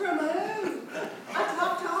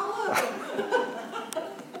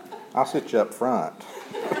I'll sit you up front.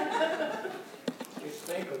 Just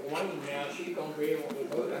think of Wayne now, she's going to be able to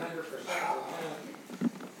vote 100% of the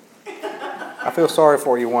time. I feel sorry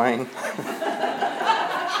for you, Wayne.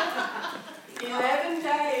 11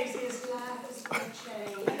 days, his life has been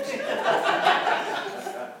changed.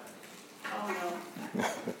 Oh no.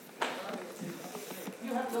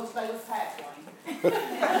 You have to go stay with Pat, Wayne.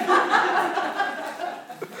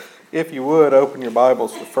 If you would, open your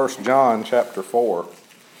Bibles to 1 John chapter 4,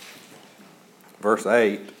 verse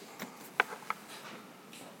 8.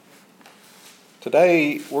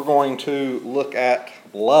 Today we're going to look at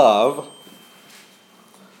love.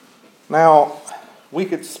 Now, we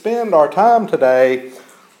could spend our time today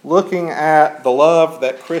looking at the love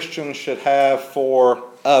that Christians should have for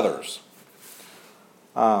others.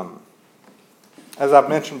 As I've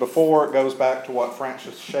mentioned before, it goes back to what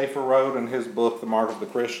Francis Schaeffer wrote in his book, The Mark of the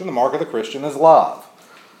Christian. The mark of the Christian is love.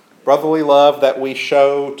 Brotherly love that we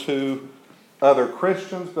show to other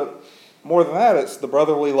Christians, but more than that, it's the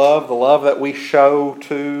brotherly love, the love that we show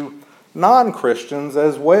to non-Christians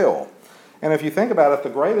as well. And if you think about it, the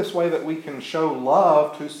greatest way that we can show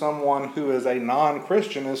love to someone who is a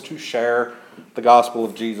non-Christian is to share the gospel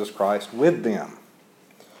of Jesus Christ with them.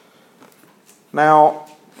 Now,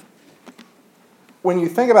 when you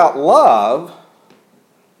think about love,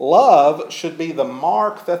 love should be the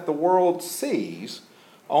mark that the world sees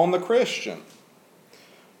on the Christian.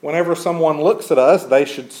 Whenever someone looks at us, they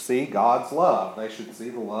should see God's love. They should see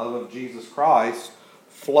the love of Jesus Christ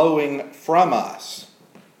flowing from us.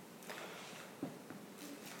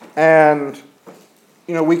 And,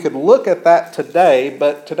 we could look at that today,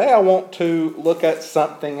 but today I want to look at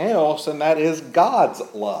something else, and that is God's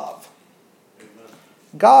love.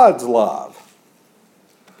 God's love.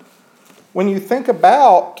 When you think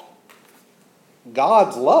about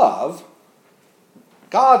God's love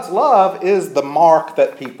is the mark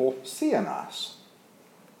that people see in us.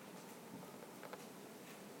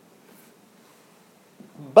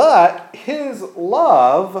 But His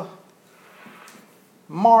love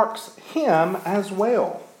marks Him as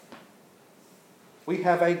well. We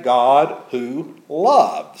have a God who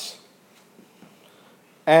loves.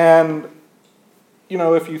 And,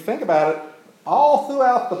 if you think about it, all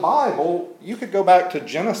throughout the Bible, you could go back to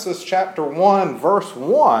Genesis chapter 1, verse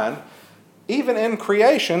 1. Even in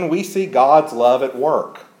creation, we see God's love at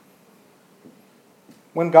work.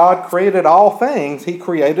 When God created all things, He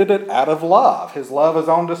created it out of love. His love is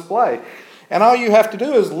on display. And all you have to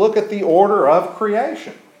do is look at the order of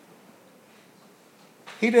creation.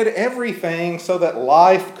 He did everything so that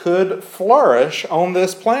life could flourish on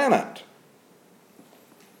this planet.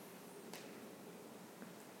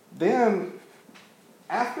 Then,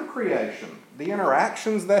 after creation, the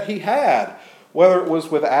interactions that He had, whether it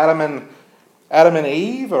was with Adam and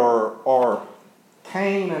Eve, or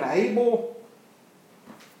Cain and Abel,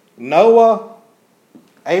 Noah,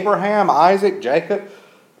 Abraham, Isaac, Jacob,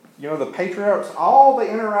 the patriarchs, all the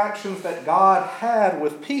interactions that God had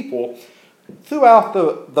with people throughout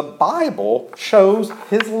the Bible shows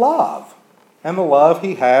His love and the love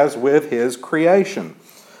He has with His creation.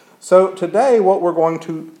 So today what we're going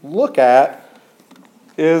to look at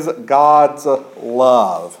is God's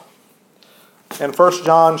love. In 1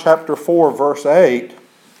 John chapter 4, verse 8,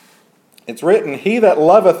 it's written, "He that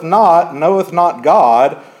loveth not knoweth not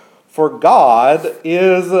God, for God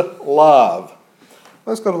is love."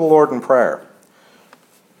 Let's go to the Lord in prayer.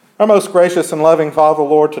 Our most gracious and loving Father,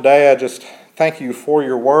 Lord, today I just thank You for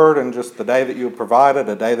Your word and just the day that You have provided,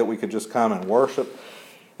 a day that we could just come and worship.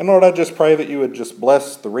 And Lord, I just pray that You would just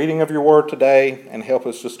bless the reading of Your word today and help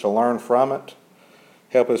us just to learn from it.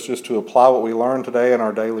 Help us just to apply what we learned today in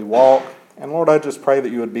our daily walk. And Lord, I just pray that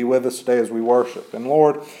You would be with us today as we worship. And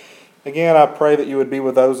Lord, again, I pray that You would be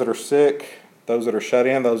with those that are sick, those that are shut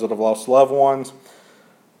in, those that have lost loved ones,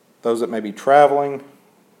 those that may be traveling.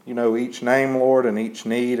 You know each name, Lord, and each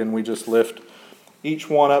need, and we just lift each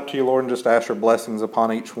one up to You, Lord, and just ask Your blessings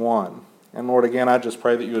upon each one. And Lord, again, I just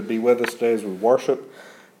pray that You would be with us today as we worship,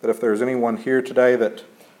 that if there's anyone here today that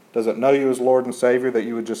doesn't know You as Lord and Savior, that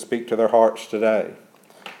You would just speak to their hearts today.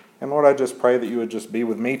 And Lord, I just pray that You would just be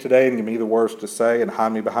with me today and give me the words to say and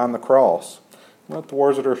hide me behind the cross. And let the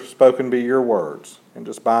words that are spoken be Your words. And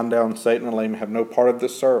just bind down Satan and let him have no part of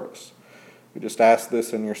this service. We just ask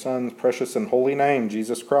this in Your Son's precious and holy name,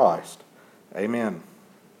 Jesus Christ. Amen.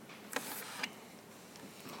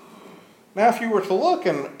 Now, if you were to look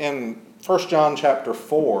in 1 John chapter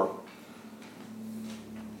 4,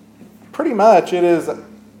 pretty much it is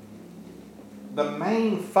the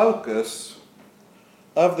main focus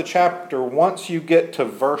of the chapter, once you get to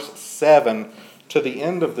verse 7 to the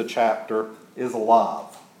end of the chapter, is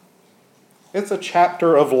love. It's a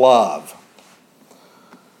chapter of love.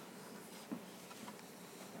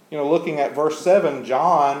 Looking at verse 7,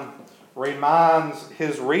 John reminds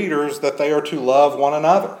his readers that they are to love one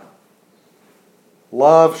another.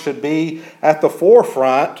 Love should be at the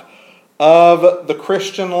forefront of the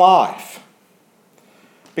Christian life.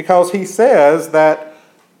 Because he says that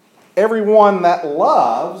everyone that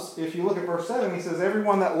loves, if you look at verse 7, he says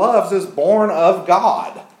everyone that loves is born of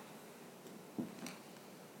God.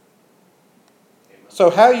 So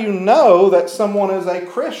how you know that someone is a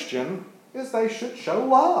Christian is they should show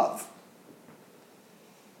love.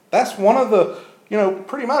 That's one of the,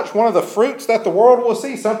 pretty much one of the fruits that the world will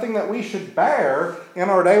see. Something that we should bear in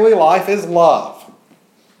our daily life is love.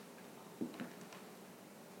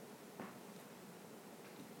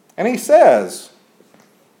 And he says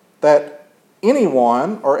that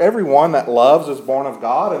anyone or everyone that loves is born of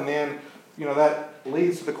God. And then, that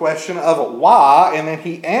leads to the question of why. And then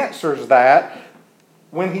he answers that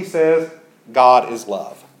when he says God is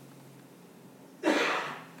love.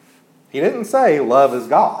 He didn't say love is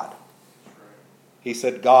God. He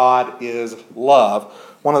said God is love.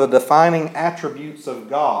 One of the defining attributes of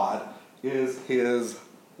God is His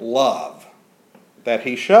love that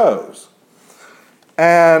He shows.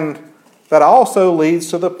 And that also leads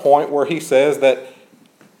to the point where He says that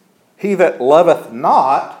he that loveth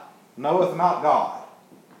not knoweth not God.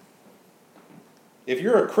 If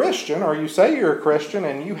you're a Christian, or you say you're a Christian,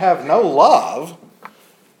 and you have no love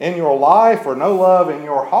in your life or no love in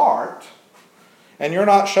your heart, and you're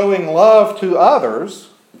not showing love to others,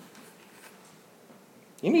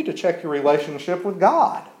 you need to check your relationship with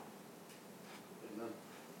God.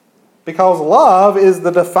 Because love is the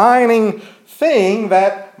defining thing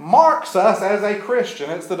that marks us as a Christian.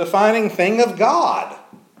 It's the defining thing of God.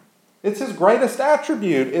 It's His greatest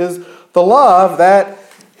attribute, is the love that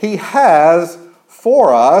He has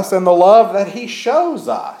for us and the love that He shows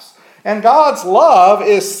us. And God's love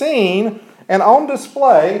is seen and on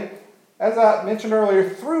display, as I mentioned earlier,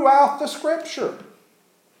 throughout the Scripture.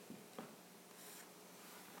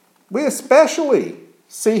 We especially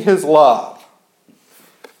see His love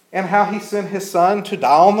and how He sent His Son to die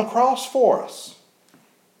on the cross for us.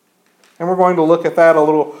 And we're going to look at that a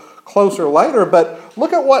little closer later, but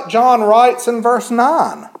look at what John writes in verse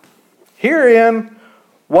 9. Herein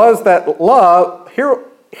was that love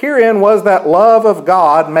of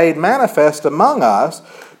God made manifest among us,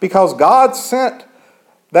 because God sent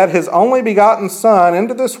that His only begotten Son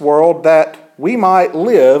into this world that we might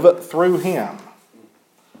live through Him.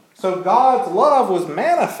 So God's love was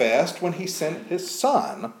manifest when He sent His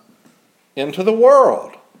Son into the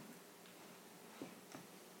world.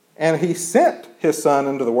 And He sent His Son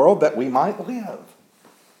into the world that we might live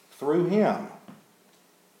through Him.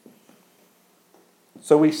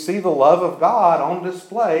 So we see the love of God on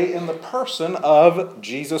display in the person of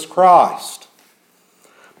Jesus Christ.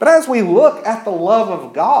 But as we look at the love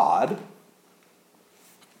of God,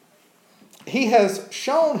 He has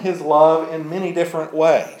shown His love in many different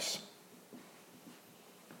ways.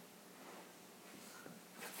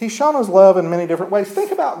 He's shown His love in many different ways.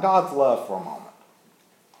 Think about God's love for a moment.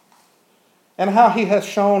 And how He has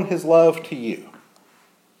shown His love to you.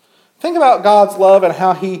 Think about God's love and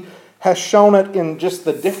how He has shown it in just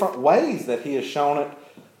the different ways that He has shown it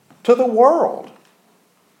to the world.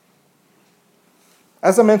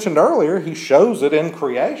 As I mentioned earlier, He shows it in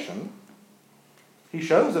creation. He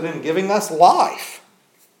shows it in giving us life.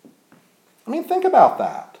 Think about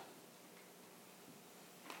that.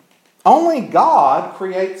 Only God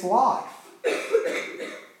creates life.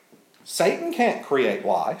 Satan can't create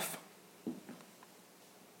life.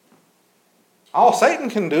 All Satan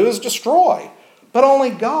can do is destroy. But only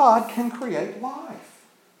God can create life.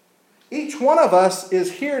 Each one of us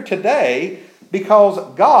is here today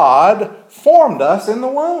because God formed us in the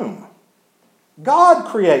womb. God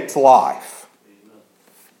creates life.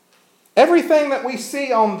 Everything that we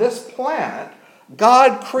see on this planet,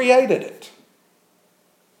 God created it.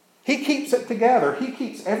 He keeps it together. He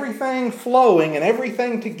keeps everything flowing and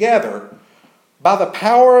everything together by the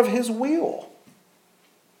power of His will.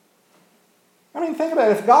 Think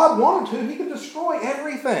about it. If God wanted to, He could destroy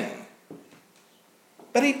everything.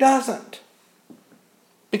 But He doesn't.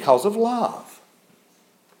 Because of love.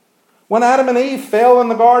 When Adam and Eve fell in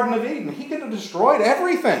the Garden of Eden, He could have destroyed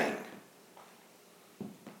everything.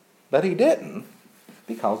 But He didn't,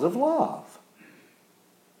 because of love.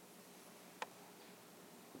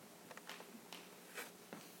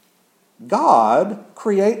 God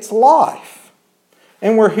creates life.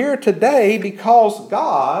 And we're here today because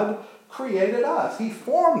God created us. He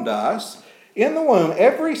formed us in the womb.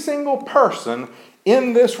 Every single person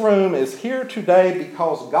in this room is here today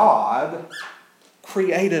because God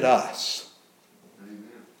created us.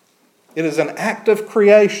 It is an act of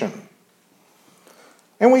creation.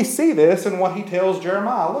 And we see this in what he tells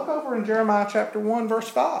Jeremiah. Look over in Jeremiah chapter 1, verse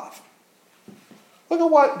 5. Look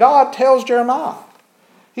at what God tells Jeremiah.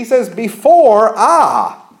 He says, before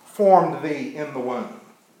I formed thee in the womb,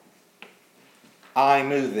 I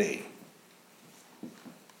knew thee.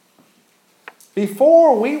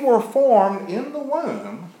 Before we were formed in the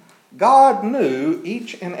womb, God knew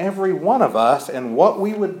each and every one of us and what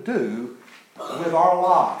we would do with our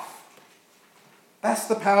life. That's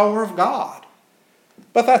the power of God.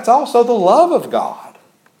 But that's also the love of God.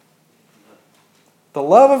 The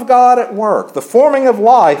love of God at work. The forming of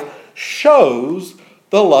life shows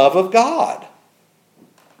the love of God.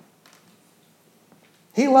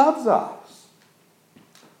 He loves us.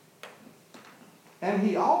 And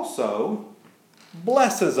he also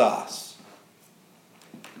blesses us.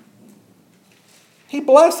 He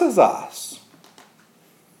blesses us.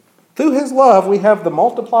 Through his love, we have the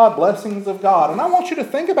multiplied blessings of God. And I want you to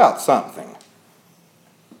think about something.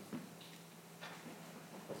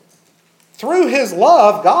 Through his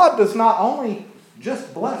love, God does not only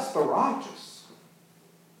just bless the righteous.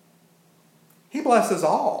 He blesses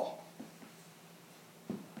all.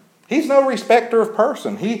 He's no respecter of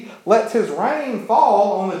person. He lets his rain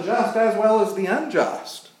fall on the just as well as the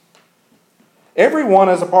unjust. Everyone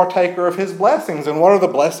is a partaker of his blessings. And what are the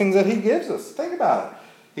blessings that he gives us? Think about it.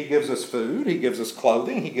 He gives us food. He gives us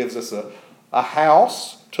clothing. He gives us a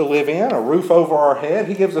house to live in, a roof over our head.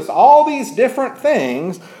 He gives us all these different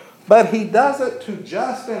things, but he does it to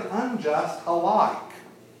just and unjust alike.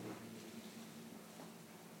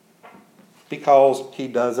 Because he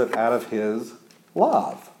does it out of his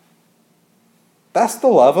love. That's the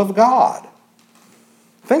love of God.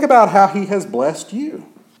 Think about how he has blessed you.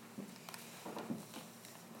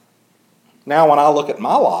 Now, when I look at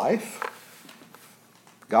my life,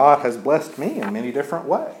 God has blessed me in many different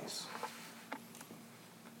ways.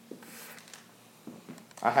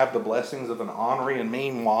 I have the blessings of an ornery and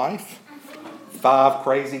mean wife, 5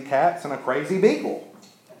 crazy cats, and a crazy beagle.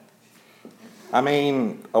 I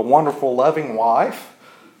mean, a wonderful, loving wife,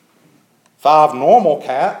 5 normal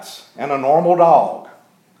cats, and a normal dog.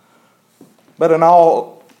 But in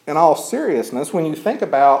all seriousness, when you think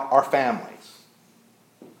about our families,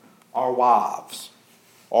 our wives,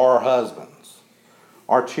 our husbands,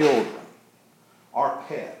 our children, our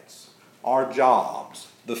pets, our jobs,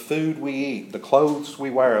 the food we eat, the clothes we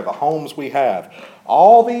wear, the homes we have,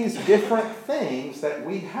 all these different things that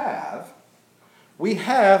we have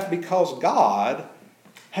because God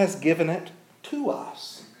has given it to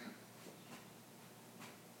us.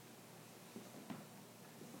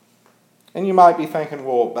 And you might be thinking,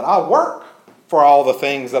 well, but I work for all the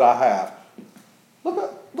things that I have. Look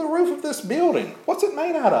at the roof of this building. What's it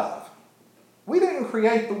made out of? We didn't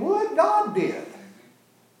create the wood, God did.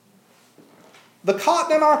 The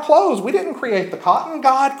cotton in our clothes, we didn't create the cotton,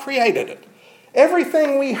 God created it.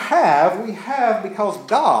 Everything we have because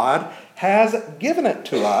God has given it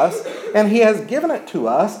to us, and he has given it to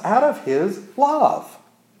us out of his love.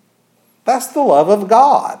 That's the love of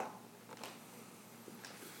God.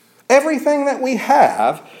 Everything that we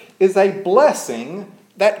have is a blessing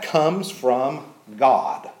that comes from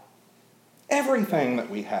God. Everything that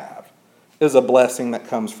we have is a blessing that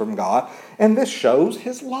comes from God, and this shows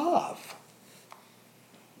his love.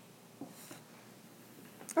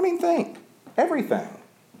 I mean, think. Everything.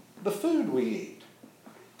 The food we eat,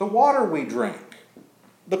 the water we drink,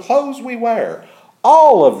 the clothes we wear,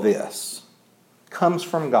 all of this comes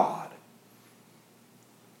from God.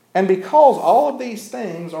 And because all of these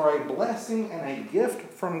things are a blessing and a gift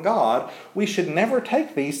from God, we should never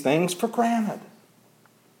take these things for granted.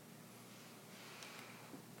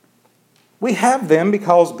 We have them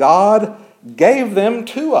because God gave them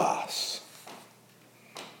to us.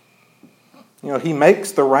 You know, he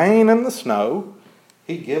makes the rain and the snow.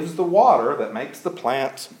 He gives the water that makes the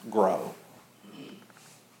plants grow.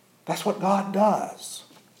 That's what God does.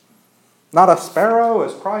 Not a sparrow,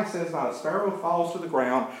 as Christ says, not a sparrow falls to the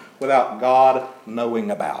ground without God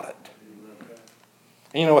knowing about it.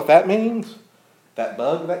 And you know what that means? That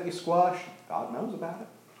bug that you squash, God knows about it.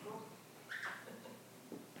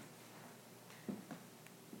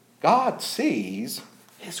 God sees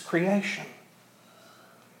his creation.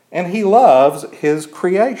 And he loves his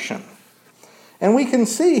creation. And we can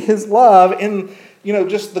see his love in,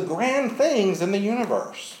 just the grand things in the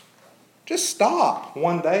universe. Just stop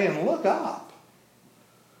one day and look up.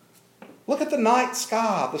 Look at the night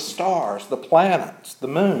sky, the stars, the planets, the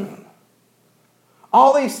moon.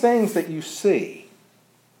 All these things that you see.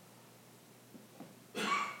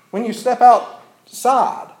 When you step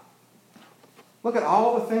outside, look at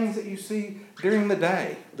all the things that you see during the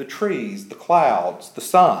day. The trees, the clouds, the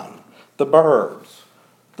sun, the birds,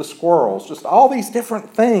 the squirrels, just all these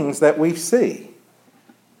different things that we see.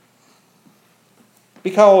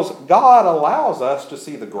 Because God allows us to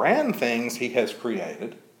see the grand things He has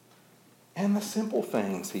created and the simple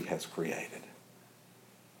things He has created.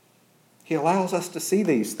 He allows us to see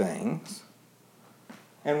these things,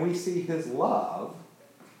 and we see His love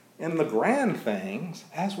in the grand things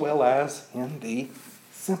as well as in the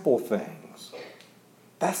simple things.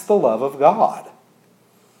 That's the love of God.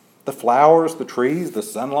 The flowers, the trees, the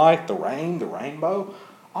sunlight, the rain, the rainbow,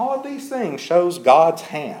 all of these things shows God's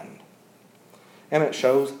hand. And it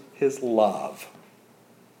shows His love.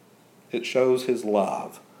 It shows His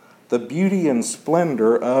love. The beauty and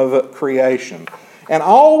splendor of creation. And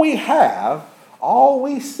all we have, all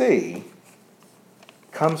we see,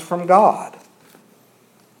 comes from God.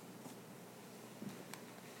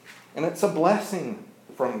 And it's a blessing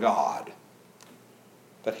from God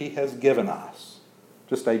that He has given us.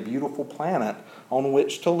 Just a beautiful planet on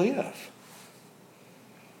which to live.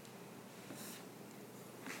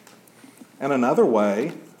 And another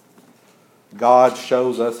way God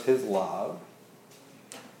shows us His love.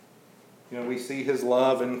 We see His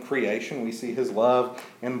love in creation. We see His love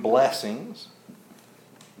in blessings.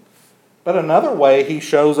 But another way He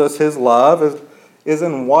shows us His love is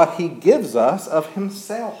in what He gives us of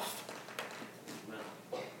Himself.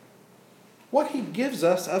 What He gives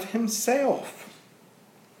us of Himself.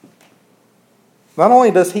 Not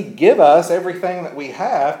only does He give us everything that we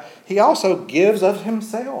have, He also gives of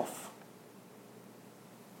Himself.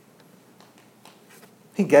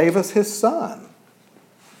 He gave us His Son.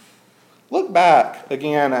 Look back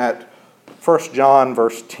again at 1 John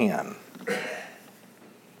verse 10.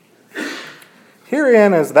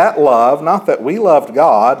 Herein is that love, not that we loved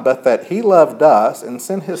God, but that He loved us and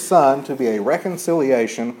sent His Son to be a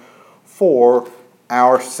reconciliation for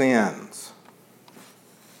our sins.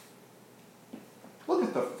 Look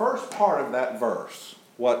at the first part of that verse,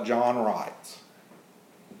 what John writes.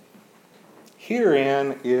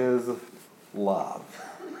 Herein is love.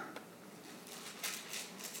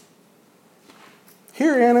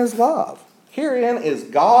 Herein is love. Herein is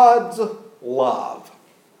God's love.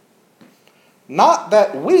 Not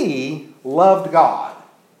that we loved God.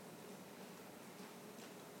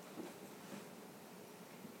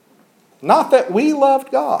 Not that we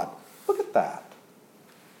loved God. Look at that.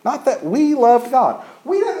 Not that we loved God.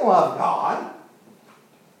 We didn't love God.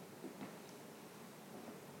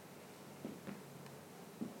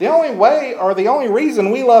 The only way or the only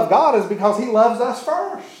reason we love God is because He loves us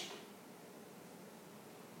first.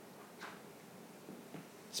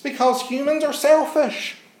 It's because humans are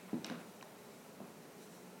selfish.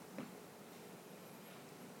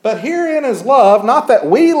 But herein is love, not that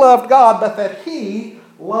we loved God, but that He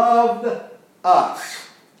loved us.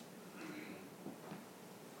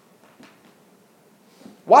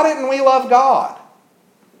 Why didn't we love God?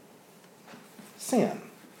 Sin.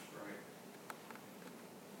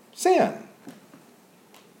 Sin.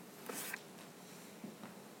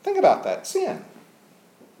 Think about that. Sin.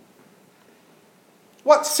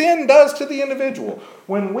 What sin does to the individual.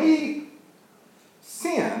 When we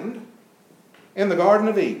sinned in the Garden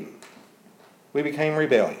of Eden, we became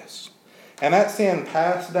rebellious. And that sin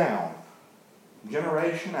passed down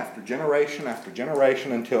generation after generation after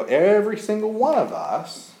generation until every single one of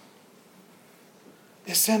us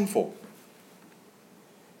is sinful.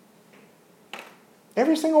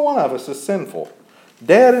 Every single one of us is sinful,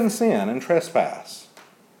 dead in sin and trespass.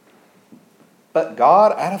 But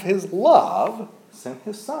God, out of His love, sent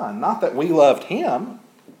His Son. Not that we loved Him.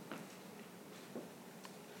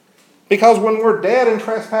 Because when we're dead in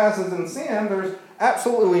trespasses and sin, there's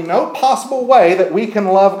absolutely no possible way that we can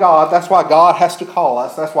love God. That's why God has to call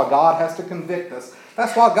us. That's why God has to convict us.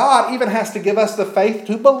 That's why God even has to give us the faith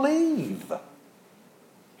to believe.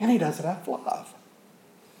 And He does it out of love.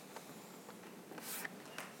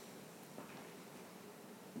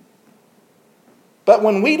 But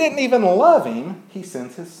when we didn't even love Him, He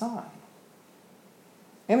sends His Son.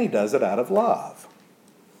 And He does it out of love.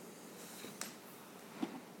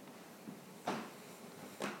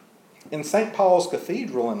 In St. Paul's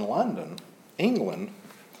Cathedral in London, England,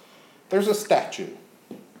 there's a statue.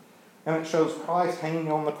 And it shows Christ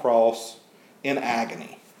hanging on the cross in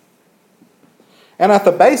agony. And at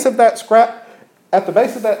the base of that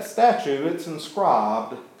statue, it's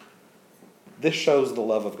inscribed, "This shows the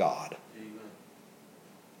love of God." Amen.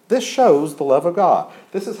 This shows the love of God.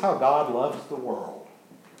 This is how God loves the world.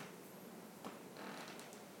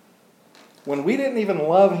 When we didn't even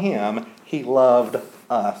love Him, He loved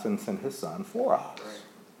us and sent his Son for us.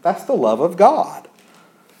 That's the love of God.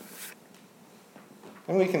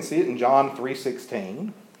 And we can see it in John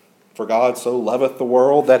 3:16. For God so loveth the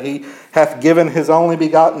world that he hath given his only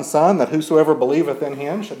begotten Son, that whosoever believeth in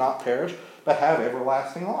him should not perish, but have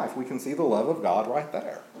everlasting life. We can see the love of God right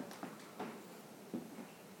there.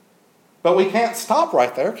 But we can't stop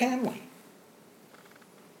right there, can we?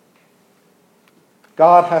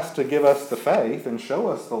 God has to give us the faith and show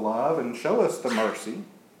us the love and show us the mercy.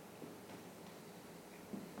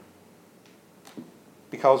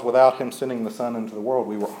 Because without him sending the Son into the world,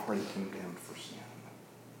 we were already condemned for sin.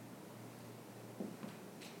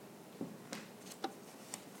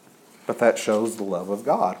 But that shows the love of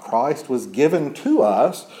God. Christ was given to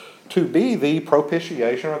us to be the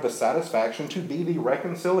propitiation or the satisfaction, to be the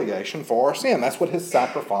reconciliation for our sin. That's what his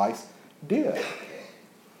sacrifice did.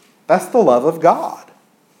 That's the love of God.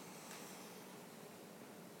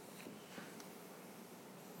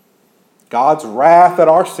 God's wrath at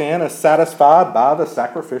our sin is satisfied by the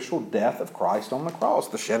sacrificial death of Christ on the cross,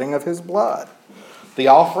 the shedding of his blood. The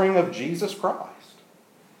offering of Jesus Christ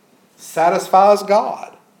satisfies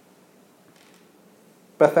God.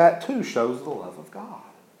 But that too shows the love of God.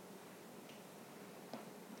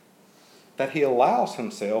 That he allows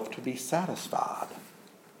himself to be satisfied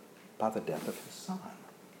by the death of his Son.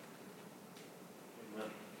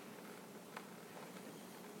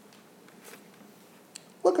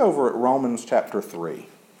 Look over at Romans chapter 3.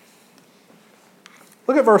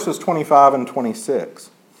 Look at verses 25 and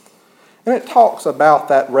 26. And it talks about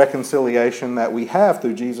that reconciliation that we have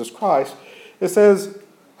through Jesus Christ. It says,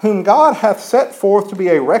 whom God hath set forth to be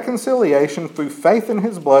a reconciliation through faith in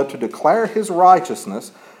his blood, to declare his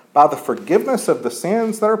righteousness by the forgiveness of the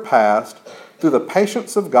sins that are past, through the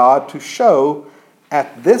patience of God, to show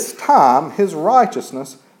at this time his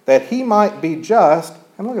righteousness, that he might be just,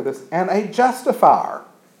 and look at this, and a justifier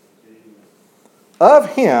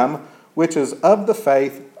of him which is of the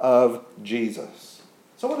faith of Jesus.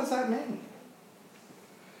 So what does that mean?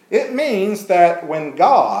 It means that when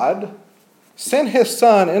God sent his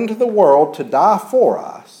Son into the world to die for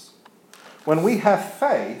us, when we have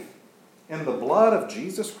faith in the blood of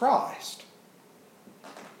Jesus Christ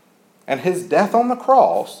and his death on the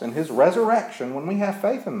cross and his resurrection, when we have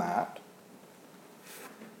faith in that,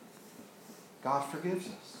 God forgives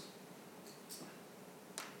us.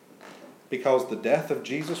 Because the death of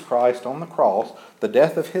Jesus Christ on the cross, the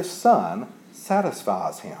death of his Son,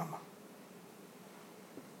 satisfies him.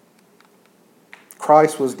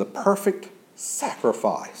 Christ was the perfect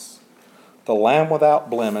sacrifice, the Lamb without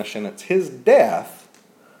blemish, and it's his death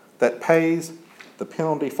that pays the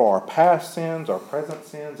penalty for our past sins, our present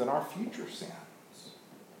sins, and our future sins.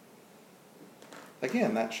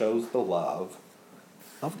 Again, that shows the love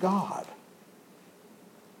of God.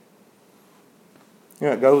 You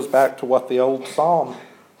know, it goes back to what the old psalm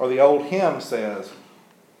or the old hymn says.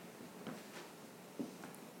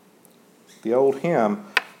 The old hymn,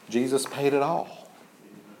 Jesus paid it all.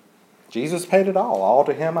 Jesus paid it all. All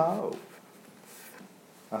to him I owe.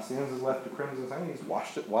 My sins is left the crimson stain. He's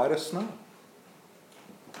washed it white as snow.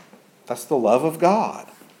 That's the love of God.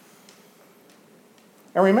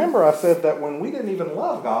 And remember, I said that when we didn't even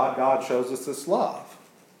love God, God shows us this love.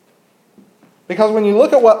 Because when you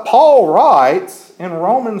look at what Paul writes in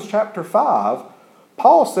Romans chapter 5,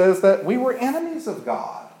 Paul says that we were enemies of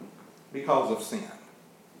God because of sin.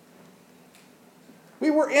 We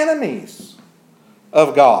were enemies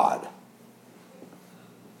of God.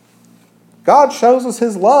 God shows us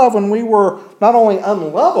his love when we were not only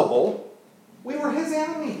unlovable, we were his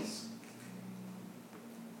enemies.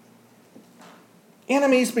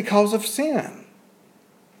 Enemies because of sin.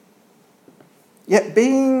 Yet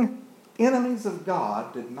being enemies of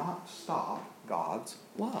God did not stop God's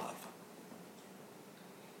love.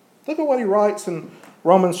 Look at what he writes in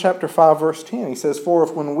Romans chapter 5, verse 10. He says, for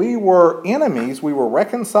if when we were enemies, we were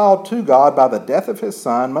reconciled to God by the death of his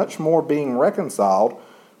Son, much more being reconciled,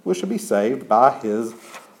 we shall be saved by his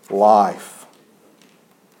life.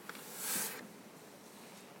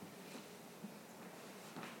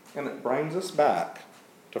 And it brings us back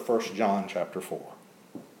to 1 John chapter 4.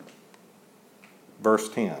 Verse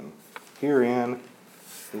 10. Herein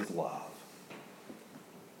is love.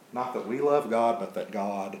 Not that we love God, but that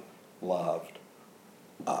God loved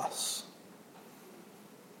us.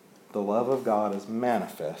 The love of God is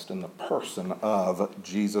manifest in the person of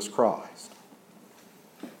Jesus Christ.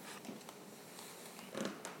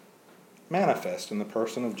 Manifest in the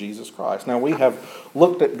person of Jesus Christ. Now we have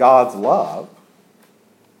looked at God's love,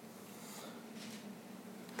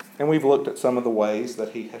 and we've looked at some of the ways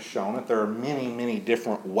that he has shown it. There are many, many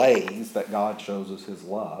different ways that God shows us his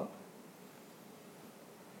love.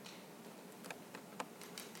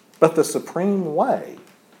 But the supreme way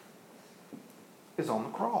is on the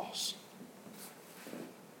cross.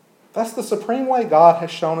 That's the supreme way God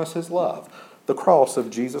has shown us his love. The cross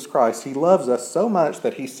of Jesus Christ. He loves us so much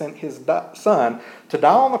that he sent his Son to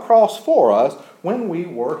die on the cross for us when we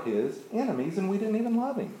were his enemies and we didn't even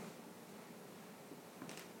love him.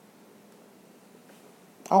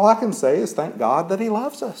 All I can say is thank God that he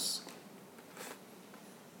loves us.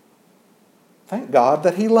 Thank God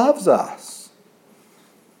that he loves us.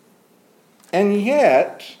 And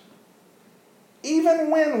yet,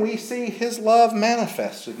 even when we see his love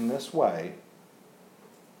manifested in this way,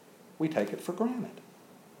 we take it for granted.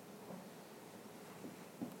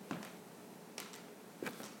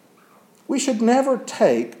 We should never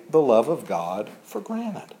take the love of God for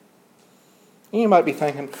granted. And you might be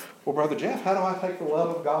thinking, well, Brother Jeff, how do I take the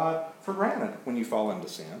love of God for granted when you fall into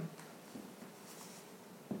sin?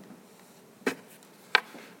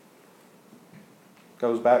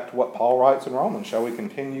 Goes back to what Paul writes in Romans. Shall we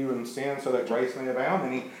continue in sin so that grace may abound?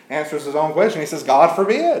 And he answers his own question. He says, God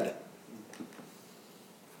forbid.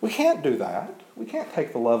 We can't do that. We can't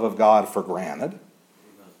take the love of God for granted.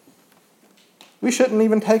 We shouldn't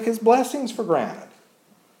even take his blessings for granted.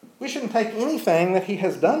 We shouldn't take anything that he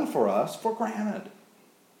has done for us for granted.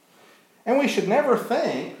 And we should never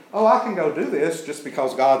think, oh, I can go do this just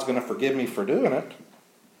because God's going to forgive me for doing it.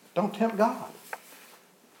 Don't tempt God.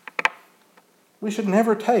 We should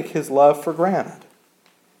never take his love for granted.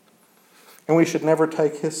 And we should never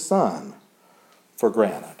take his Son for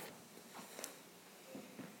granted.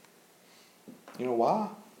 You know why?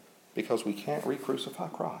 Because we can't re-crucify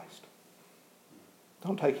Christ.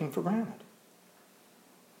 Don't take him for granted.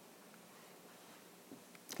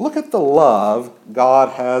 Look at the love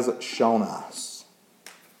God has shown us.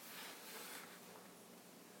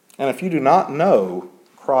 And if you do not know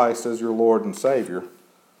Christ as your Lord and Savior,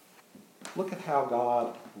 look at how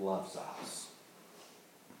God loves us.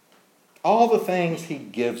 All the things he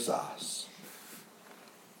gives us.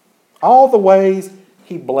 All the ways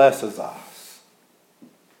he blesses us.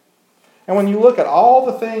 And when you look at all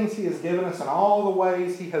the things he has given us and all the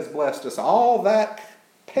ways he has blessed us, all that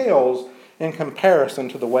pales in comparison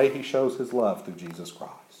to the way he shows his love through Jesus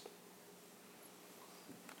Christ.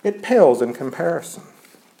 It pales in comparison.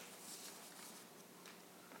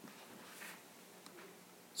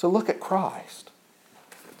 So look at Christ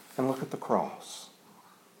and look at the cross.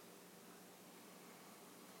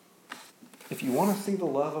 If you want to see the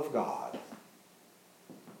love of God,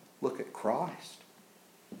 look at Christ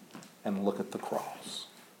and look at the cross.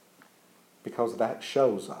 Because that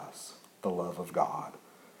shows us the love of God.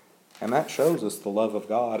 And that shows us the love of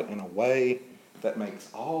God in a way that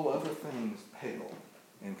makes all other things pale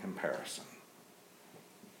in comparison.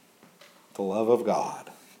 The love of God.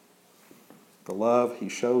 The love he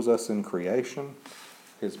shows us in creation,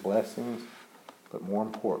 his blessings, but more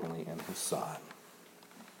importantly in his Son.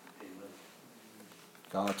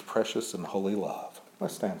 God's precious and holy love.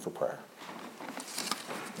 Let's stand for prayer.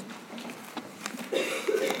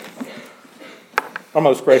 Our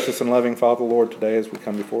most gracious and loving Father, Lord, today as we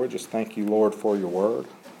come before you, just thank you, Lord, for your word.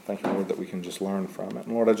 Thank you, Lord, that we can just learn from it.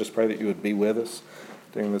 And Lord, I just pray that you would be with us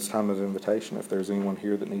during this time of invitation. If there's anyone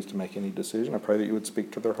here that needs to make any decision, I pray that you would speak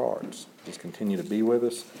to their hearts. Just continue to be with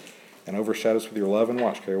us and overshadow us with your love and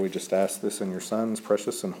watch care. We just ask this in your Son's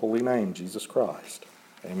precious and holy name, Jesus Christ.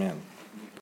 Amen.